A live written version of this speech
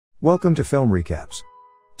Welcome to Film Recaps.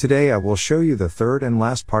 Today I will show you the third and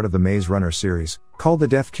last part of the Maze Runner series, called The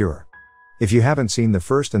Death Cure. If you haven't seen the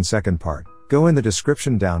first and second part, go in the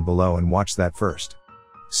description down below and watch that first.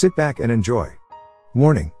 Sit back and enjoy.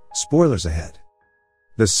 Warning, spoilers ahead.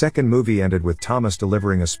 The second movie ended with Thomas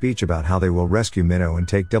delivering a speech about how they will rescue Minnow and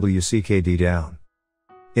take WCKD down.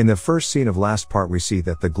 In the first scene of last part we see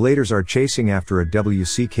that the Gladers are chasing after a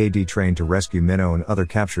WCKD train to rescue Minnow and other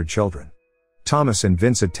captured children. Thomas and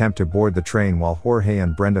Vince attempt to board the train while Jorge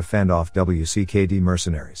and Brenda fend off WCKD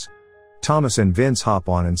mercenaries. Thomas and Vince hop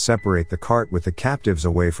on and separate the cart with the captives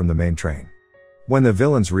away from the main train. When the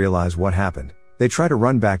villains realize what happened, they try to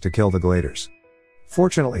run back to kill the Gladers.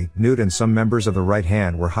 Fortunately, Newt and some members of the Right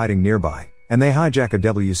Hand were hiding nearby, and they hijack a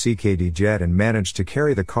WCKD jet and manage to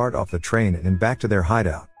carry the cart off the train and back to their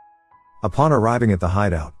hideout. Upon arriving at the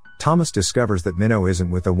hideout, Thomas discovers that Minnow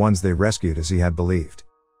isn't with the ones they rescued as he had believed.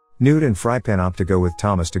 Newt and Frypan opt to go with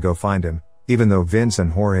Thomas to go find him, even though Vince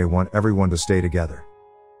and Jorge want everyone to stay together.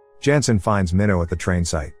 Jansen finds Minnow at the train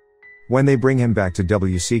site. When they bring him back to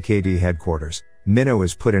WCKD headquarters, Minnow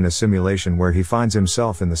is put in a simulation where he finds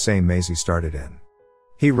himself in the same maze he started in.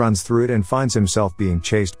 He runs through it and finds himself being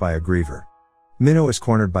chased by a griever. Minnow is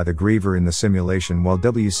cornered by the griever in the simulation while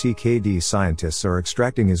WCKD scientists are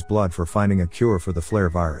extracting his blood for finding a cure for the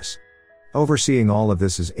flare virus. Overseeing all of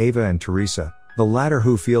this is Ava and Teresa, the latter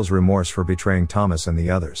who feels remorse for betraying Thomas and the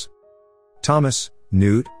others. Thomas,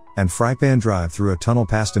 Newt, and Frypan drive through a tunnel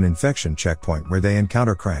past an infection checkpoint where they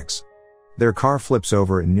encounter cranks. Their car flips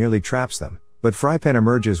over and nearly traps them, but Frypan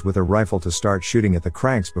emerges with a rifle to start shooting at the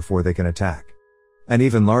cranks before they can attack. An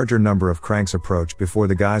even larger number of cranks approach before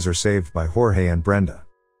the guys are saved by Jorge and Brenda.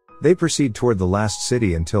 They proceed toward the last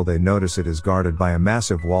city until they notice it is guarded by a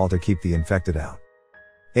massive wall to keep the infected out.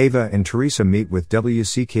 Ava and Teresa meet with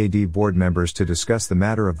WCKD board members to discuss the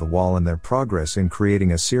matter of the wall and their progress in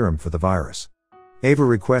creating a serum for the virus. Ava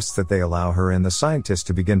requests that they allow her and the scientists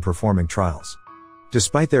to begin performing trials.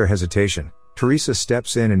 Despite their hesitation, Teresa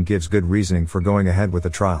steps in and gives good reasoning for going ahead with the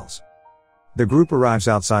trials. The group arrives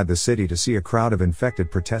outside the city to see a crowd of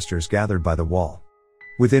infected protesters gathered by the wall.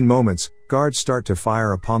 Within moments, guards start to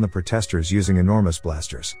fire upon the protesters using enormous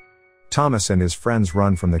blasters. Thomas and his friends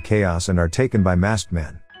run from the chaos and are taken by masked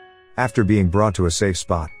men. After being brought to a safe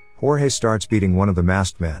spot, Jorge starts beating one of the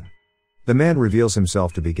masked men. The man reveals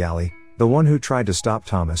himself to be Gally, the one who tried to stop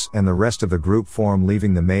Thomas, and the rest of the group form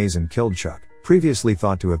leaving the maze and killed Chuck, previously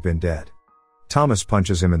thought to have been dead. Thomas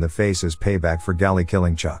punches him in the face as payback for Gally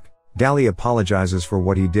killing Chuck. Gally apologizes for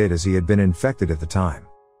what he did as he had been infected at the time.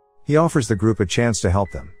 He offers the group a chance to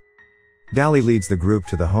help them. Gally leads the group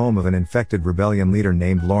to the home of an infected rebellion leader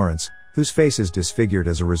named Lawrence, whose face is disfigured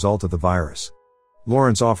as a result of the virus.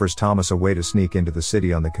 Lawrence offers Thomas a way to sneak into the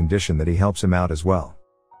city on the condition that he helps him out as well.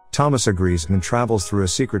 Thomas agrees and travels through a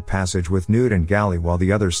secret passage with Newt and Gally while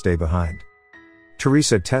the others stay behind.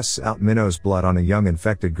 Teresa tests out Minnow's blood on a young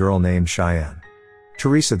infected girl named Cheyenne.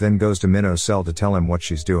 Teresa then goes to Minnow's cell to tell him what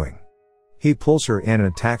she's doing. He pulls her in and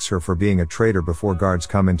attacks her for being a traitor before guards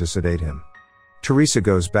come in to sedate him. Teresa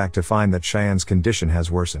goes back to find that Cheyenne's condition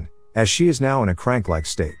has worsened, as she is now in a crank-like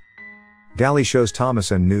state. Gally shows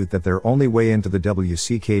Thomas and Newt that their only way into the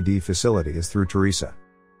WCKD facility is through Teresa.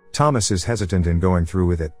 Thomas is hesitant in going through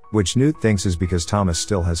with it, which Newt thinks is because Thomas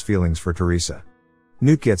still has feelings for Teresa.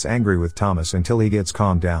 Newt gets angry with Thomas until he gets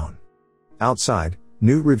calmed down. Outside,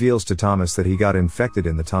 Newt reveals to Thomas that he got infected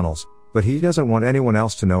in the tunnels, but he doesn't want anyone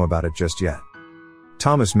else to know about it just yet.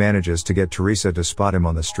 Thomas manages to get Teresa to spot him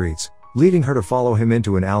on the streets, leading her to follow him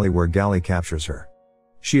into an alley where Gally captures her.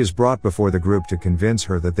 She is brought before the group to convince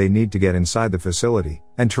her that they need to get inside the facility,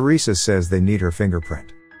 and Teresa says they need her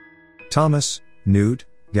fingerprint. Thomas, Newt,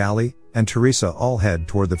 Gally, and Teresa all head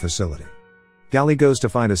toward the facility. Gally goes to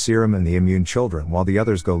find a serum and the immune children while the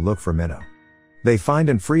others go look for Minnow. They find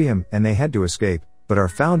and free him and they head to escape, but are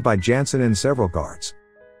found by Jansen and several guards.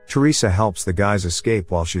 Teresa helps the guys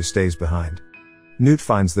escape while she stays behind. Newt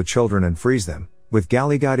finds the children and frees them, with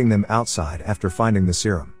Gally guiding them outside after finding the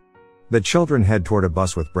serum. The children head toward a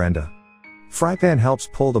bus with Brenda. Frypan helps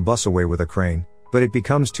pull the bus away with a crane, but it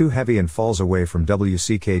becomes too heavy and falls away from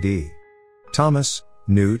WCKD. Thomas,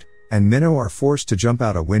 Newt, and Minnow are forced to jump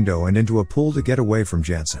out a window and into a pool to get away from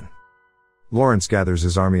Jansen. Lawrence gathers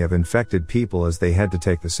his army of infected people as they head to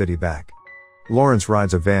take the city back. Lawrence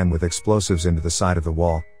rides a van with explosives into the side of the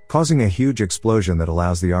wall, causing a huge explosion that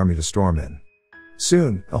allows the army to storm in.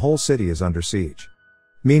 Soon, the whole city is under siege.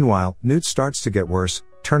 Meanwhile, Newt starts to get worse,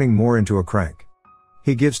 turning more into a crank.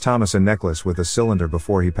 He gives Thomas a necklace with a cylinder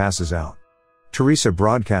before he passes out. Teresa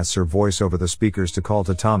broadcasts her voice over the speakers to call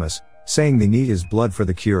to Thomas, saying they need his blood for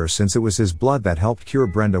the cure since it was his blood that helped cure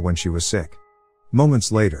Brenda when she was sick.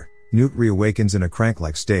 Moments later, Newt reawakens in a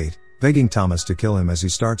crank-like state, begging Thomas to kill him as he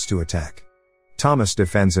starts to attack. Thomas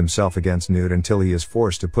defends himself against Newt until he is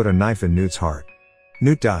forced to put a knife in Newt's heart.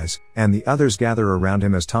 Newt dies, and the others gather around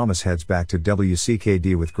him as Thomas heads back to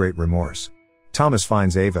WCKD with great remorse. Thomas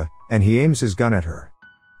finds Ava, and he aims his gun at her.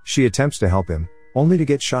 She attempts to help him, only to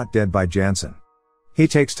get shot dead by Jansen. He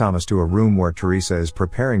takes Thomas to a room where Teresa is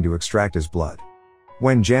preparing to extract his blood.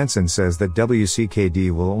 When Jansen says that WCKD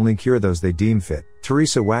will only cure those they deem fit,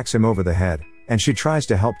 Teresa whacks him over the head, and she tries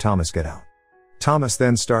to help Thomas get out. Thomas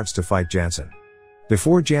then starts to fight Jansen.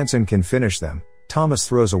 Before Jansen can finish them, Thomas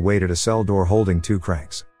throws a weight at a cell door holding two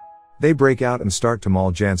cranks. They break out and start to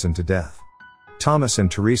maul Jansen to death. Thomas and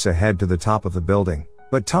Teresa head to the top of the building,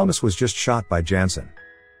 but Thomas was just shot by Jansen.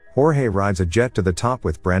 Jorge rides a jet to the top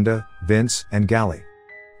with Brenda, Vince, and Gally.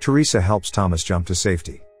 Teresa helps Thomas jump to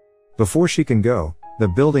safety. Before she can go, the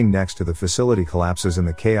building next to the facility collapses in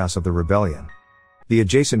the chaos of the rebellion. The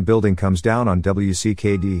adjacent building comes down on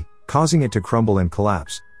WCKD, causing it to crumble and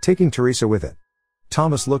collapse, taking Teresa with it.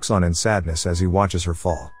 Thomas looks on in sadness as he watches her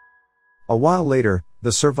fall. A while later,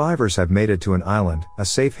 the survivors have made it to an island, a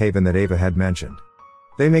safe haven that Ava had mentioned.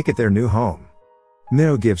 They make it their new home.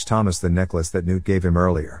 Minnow gives Thomas the necklace that Newt gave him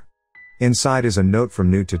earlier. Inside is a note from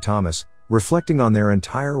Newt to Thomas, reflecting on their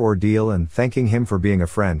entire ordeal and thanking him for being a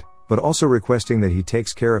friend, but also requesting that he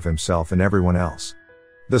takes care of himself and everyone else.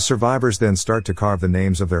 The survivors then start to carve the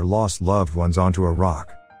names of their lost loved ones onto a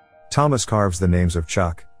rock. Thomas carves the names of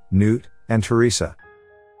Chuck, Newt, and Teresa.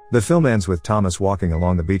 The film ends with Thomas walking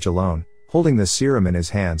along the beach alone, holding the serum in his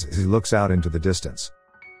hands as he looks out into the distance.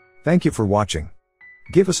 Thank you for watching.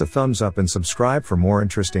 Give us a thumbs up and subscribe for more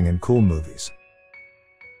interesting and cool movies.